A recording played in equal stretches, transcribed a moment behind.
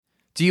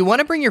Do you want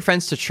to bring your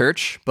friends to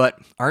church, but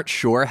aren't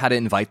sure how to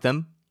invite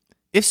them?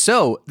 If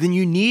so, then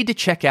you need to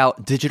check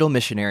out Digital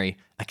Missionary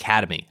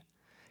Academy.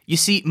 You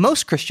see,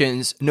 most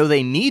Christians know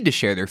they need to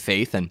share their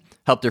faith and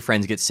help their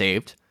friends get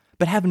saved,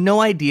 but have no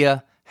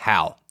idea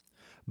how.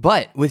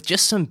 But with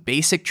just some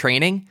basic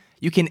training,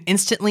 you can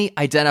instantly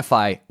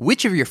identify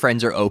which of your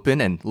friends are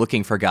open and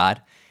looking for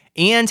God,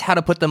 and how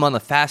to put them on the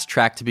fast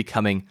track to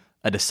becoming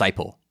a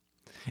disciple.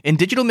 In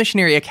Digital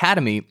Missionary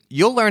Academy,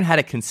 you'll learn how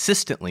to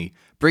consistently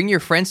bring your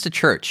friends to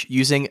church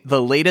using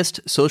the latest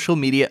social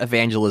media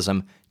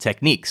evangelism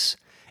techniques.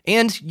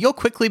 And you'll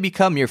quickly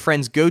become your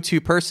friend's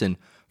go-to person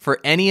for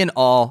any and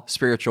all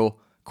spiritual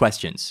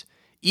questions,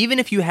 even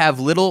if you have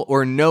little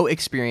or no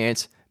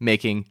experience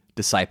making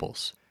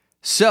disciples.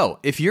 So,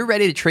 if you're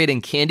ready to trade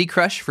in Candy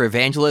Crush for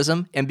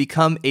evangelism and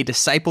become a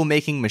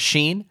disciple-making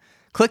machine,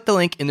 click the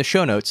link in the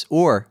show notes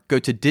or go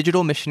to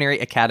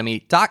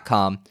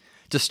digitalmissionaryacademy.com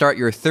to start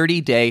your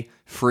 30-day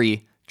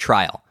free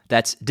trial.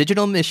 That's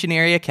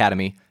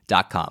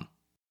digitalmissionaryacademy.com.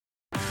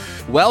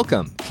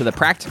 Welcome to the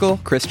Practical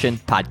Christian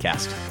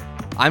Podcast.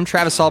 I'm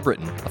Travis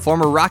Albritton, a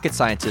former rocket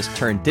scientist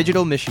turned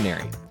digital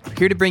missionary,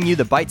 here to bring you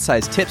the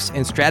bite-sized tips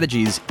and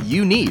strategies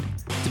you need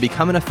to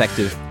become an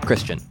effective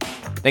Christian.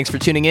 Thanks for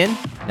tuning in.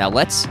 Now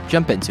let's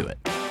jump into it.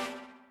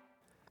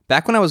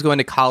 Back when I was going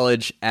to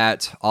college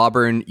at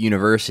Auburn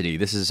University,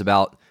 this is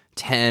about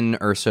 10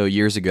 or so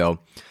years ago,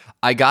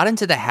 I got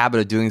into the habit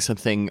of doing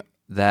something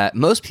that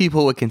most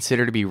people would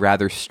consider to be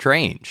rather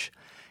strange,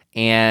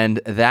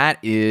 and that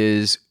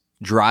is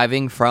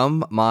driving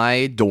from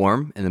my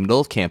dorm in the middle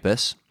of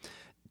campus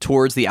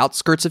towards the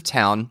outskirts of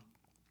town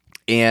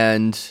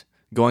and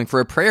going for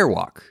a prayer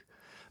walk.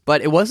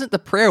 But it wasn't the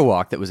prayer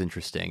walk that was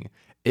interesting.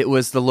 It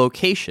was the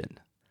location.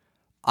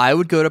 I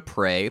would go to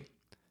pray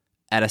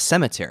at a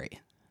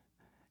cemetery.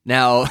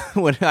 Now,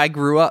 when I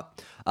grew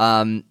up,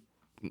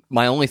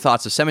 my only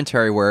thoughts of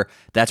cemetery were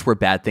that's where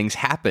bad things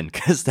happen,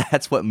 because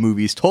that's what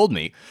movies told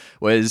me,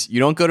 was you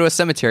don't go to a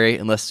cemetery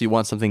unless you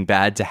want something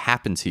bad to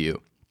happen to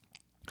you.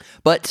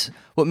 But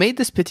what made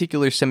this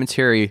particular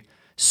cemetery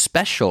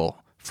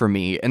special for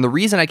me, and the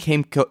reason I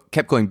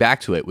kept going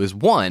back to it, was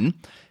one,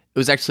 it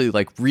was actually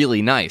like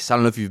really nice. I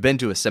don't know if you've been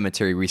to a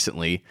cemetery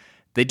recently.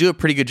 They do a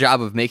pretty good job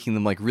of making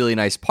them like really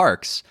nice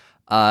parks,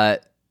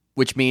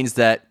 which means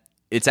that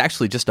it's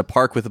actually just a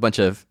park with a bunch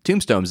of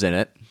tombstones in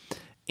it.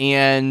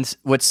 And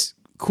what's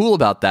cool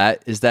about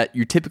that is that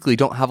you typically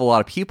don't have a lot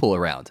of people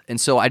around.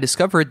 And so I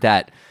discovered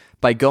that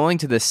by going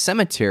to this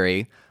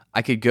cemetery,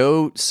 I could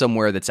go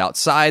somewhere that's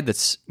outside,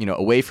 that's,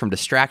 away from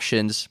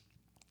distractions,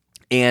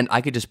 and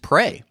I could just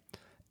pray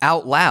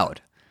out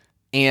loud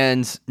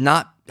and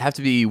not have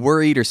to be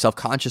worried or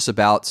self-conscious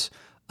about,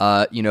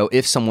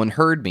 if someone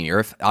heard me or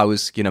if I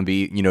was going to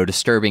be,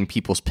 disturbing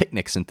people's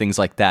picnics and things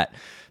like that,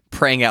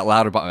 praying out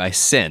loud about my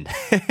sin.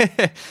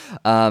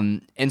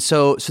 And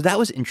so that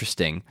was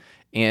interesting.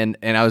 And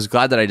I was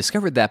glad that I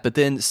discovered that. But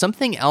then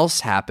something else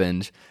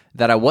happened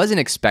that I wasn't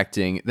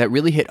expecting that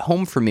really hit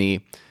home for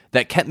me,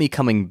 that kept me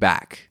coming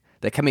back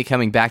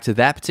to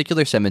that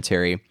particular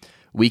cemetery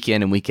week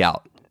in and week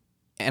out.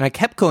 And I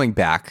kept going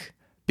back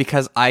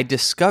because I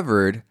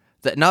discovered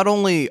that not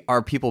only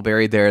are people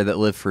buried there that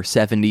live for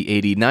 70,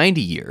 80,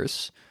 90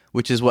 years,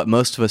 which is what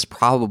most of us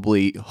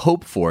probably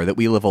hope for, that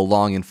we live a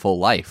long and full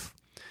life,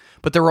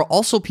 but there were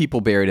also people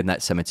buried in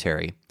that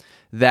cemetery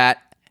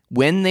that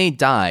when they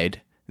died,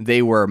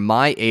 they were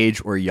my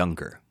age or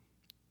younger,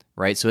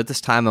 right? So at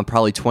this time, I'm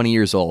probably 20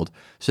 years old.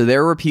 So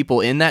there were people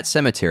in that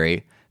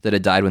cemetery that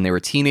had died when they were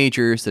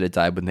teenagers, that had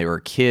died when they were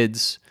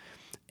kids.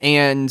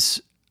 And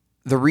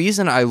the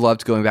reason I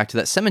loved going back to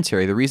that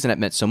cemetery, the reason it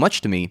meant so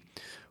much to me,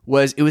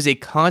 was it was a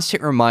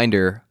constant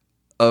reminder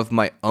of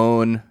my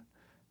own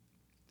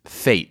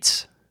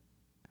fate.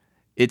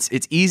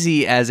 It's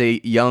easy as a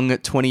young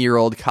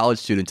 20-year-old college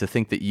student to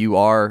think that you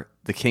are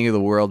the king of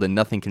the world and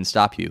nothing can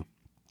stop you.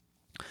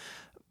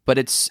 But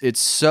it's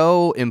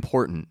so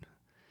important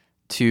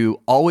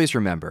to always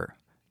remember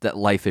that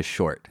life is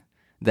short,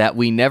 that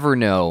we never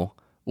know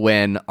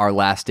when our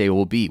last day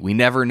will be. We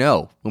never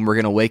know when we're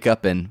going to wake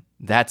up and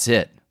that's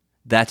it.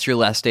 That's your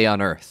last day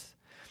on earth.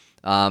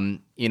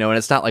 And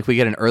it's not like we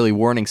get an early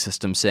warning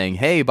system saying,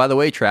 hey, by the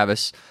way,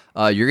 Travis,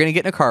 you're going to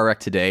get in a car wreck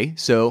today,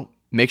 so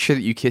make sure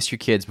that you kiss your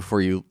kids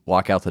before you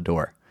walk out the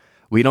door.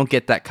 We don't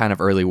get that kind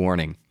of early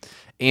warning.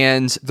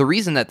 And the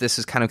reason that this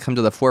has kind of come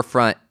to the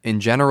forefront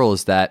in general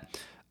is that,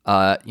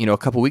 a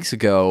couple weeks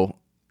ago,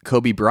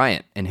 Kobe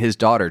Bryant and his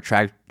daughter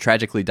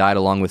tragically died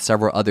along with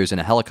several others in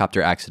a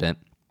helicopter accident.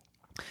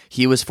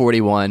 He was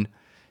 41,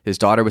 his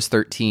daughter was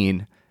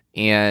 13,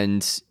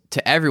 and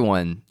to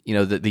everyone,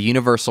 the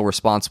universal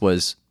response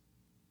was,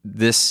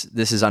 this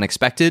is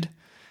unexpected.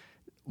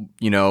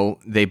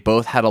 They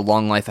both had a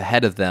long life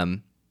ahead of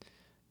them.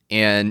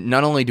 And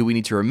not only do we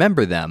need to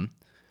remember them,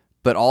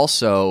 but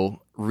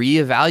also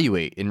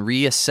reevaluate and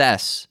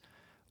reassess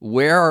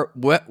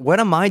what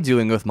am I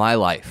doing with my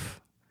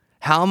life?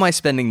 How am I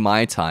spending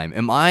my time?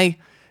 Am I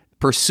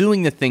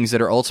pursuing the things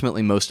that are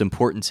ultimately most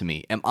important to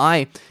me? Am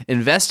I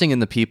investing in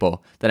the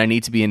people that I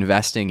need to be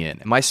investing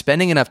in? Am I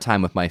spending enough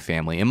time with my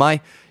family? Am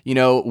I,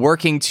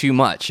 working too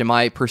much? Am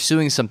I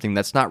pursuing something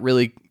that's not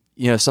really,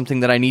 something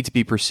that I need to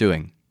be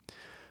pursuing?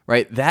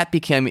 Right? That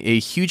became a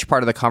huge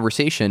part of the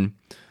conversation.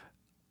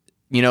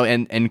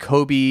 And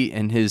Kobe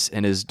and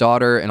his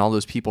daughter and all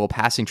those people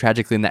passing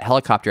tragically in that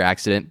helicopter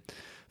accident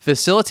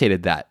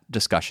facilitated that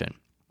discussion.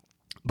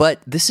 But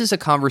this is a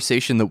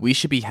conversation that we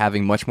should be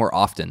having much more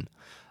often.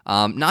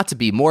 Not to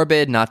be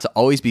morbid, not to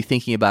always be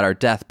thinking about our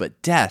death,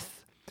 but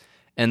death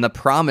and the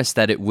promise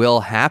that it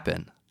will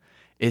happen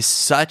is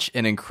such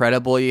an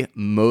incredibly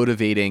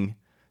motivating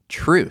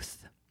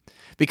truth.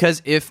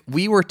 Because if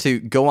we were to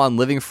go on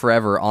living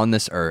forever on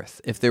this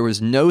earth, if there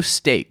was no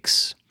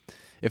stakes,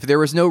 if there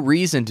was no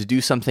reason to do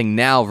something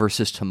now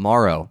versus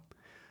tomorrow,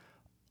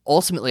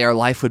 ultimately our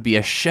life would be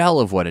a shell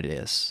of what it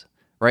is.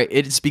 Right?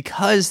 It's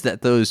because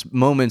that those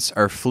moments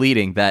are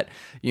fleeting, that,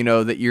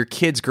 that your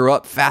kids grow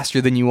up faster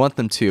than you want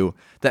them to,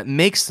 that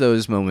makes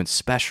those moments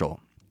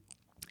special.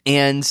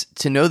 And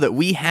to know that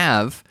we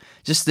have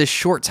just this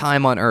short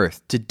time on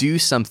earth to do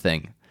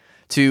something,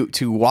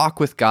 to walk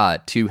with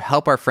God, to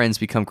help our friends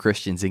become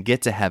Christians and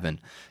get to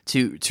heaven,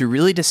 to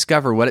really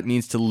discover what it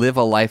means to live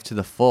a life to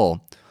the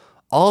full.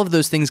 All of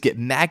those things get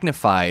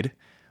magnified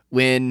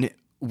when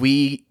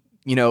we,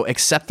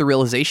 accept the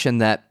realization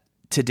that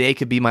today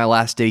could be my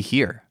last day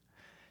here.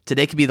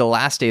 Today could be the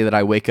last day that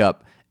I wake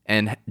up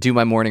and do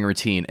my morning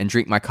routine and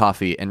drink my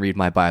coffee and read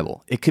my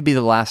Bible. It could be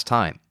the last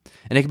time.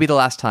 And it could be the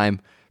last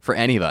time for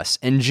any of us.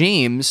 And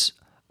James,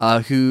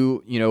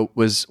 who,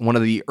 was one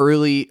of the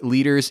early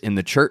leaders in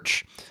the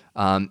church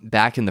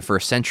back in the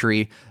first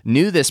century,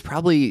 knew this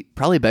probably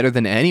better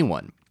than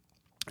anyone,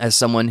 as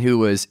someone who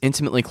was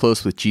intimately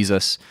close with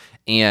Jesus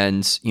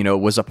and,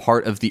 was a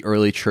part of the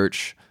early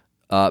church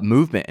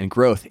movement and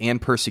growth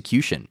and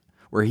persecution,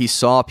 where he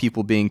saw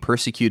people being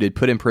persecuted,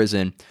 put in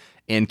prison,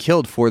 and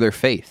killed for their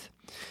faith.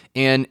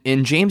 And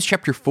in James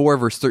chapter 4,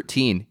 verse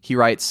 13, he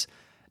writes,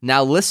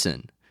 "Now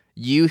listen,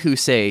 you who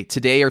say,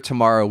 today or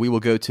tomorrow we will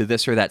go to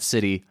this or that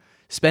city,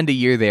 spend a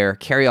year there,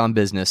 carry on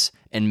business,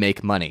 and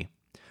make money.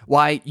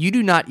 Why, you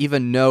do not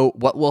even know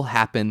what will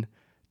happen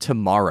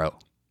tomorrow.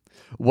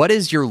 What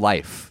is your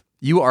life?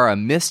 You are a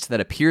mist that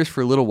appears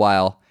for a little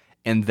while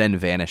and then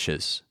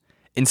vanishes.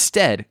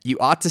 Instead, you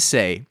ought to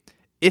say,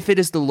 if it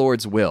is the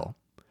Lord's will,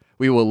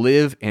 we will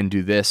live and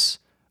do this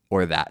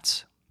or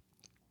that."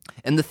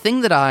 And the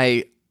thing that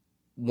I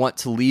want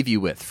to leave you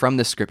with from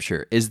the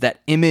scripture is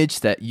that image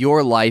that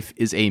your life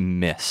is a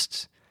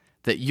mist,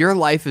 that your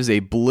life is a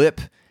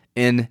blip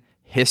in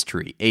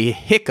history, a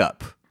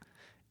hiccup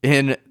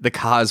in the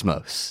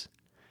cosmos.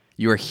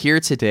 You are here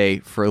today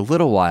for a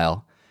little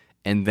while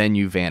and then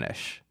you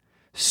vanish.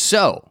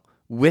 So,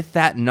 with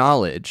that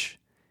knowledge,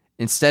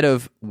 instead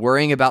of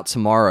worrying about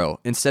tomorrow,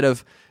 instead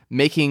of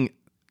making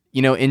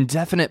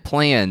indefinite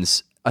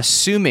plans,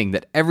 assuming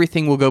that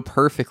everything will go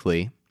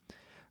perfectly,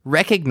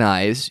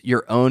 recognize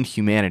your own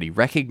humanity.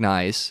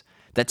 Recognize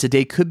that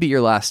today could be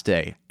your last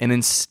day. And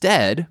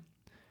instead,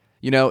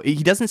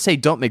 he doesn't say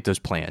don't make those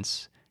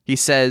plans. He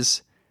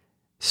says,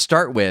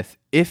 start with,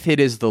 if it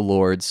is the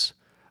Lord's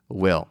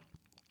will.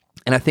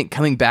 And I think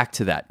coming back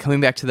to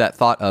that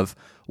thought of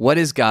what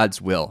is God's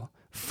will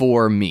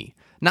for me?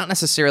 Not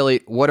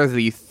necessarily what are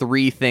the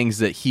 3 things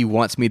that he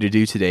wants me to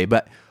do today,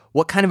 but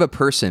what kind of a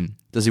person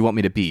does he want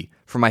me to be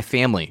for my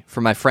family,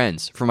 for my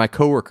friends, for my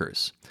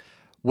coworkers?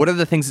 What are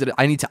the things that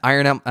I need to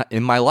iron out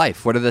in my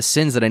life? What are the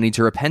sins that I need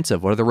to repent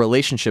of? What are the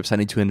relationships I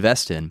need to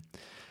invest in?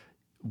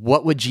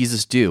 What would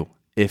Jesus do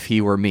if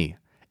he were me?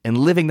 And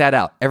living that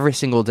out every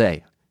single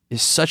day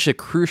is such a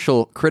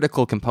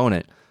critical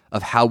component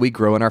of how we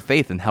grow in our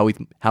faith and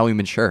how we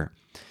mature.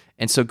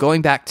 And so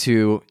going back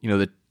to,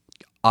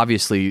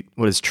 obviously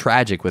what is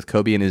tragic with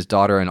Kobe and his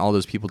daughter and all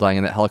those people dying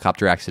in that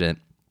helicopter accident,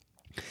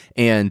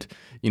 and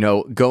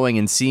going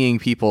and seeing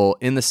people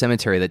in the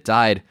cemetery that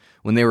died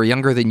when they were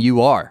younger than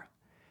you are,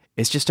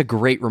 it's just a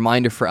great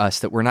reminder for us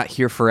that we're not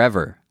here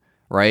forever,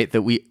 right?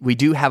 That we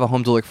do have a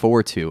home to look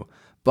forward to,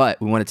 but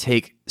we want to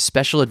take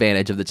special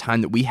advantage of the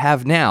time that we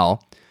have now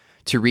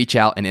to reach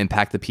out and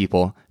impact the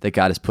people that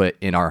God has put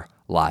in our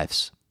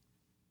lives.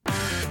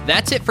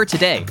 That's it for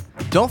today.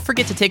 Don't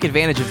forget to take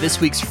advantage of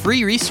this week's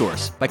free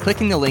resource by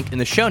clicking the link in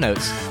the show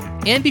notes,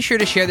 and be sure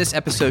to share this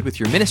episode with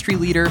your ministry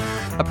leader,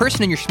 a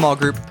person in your small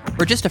group,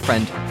 or just a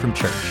friend from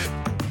church.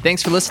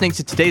 Thanks for listening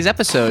to today's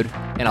episode,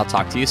 and I'll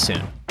talk to you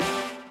soon.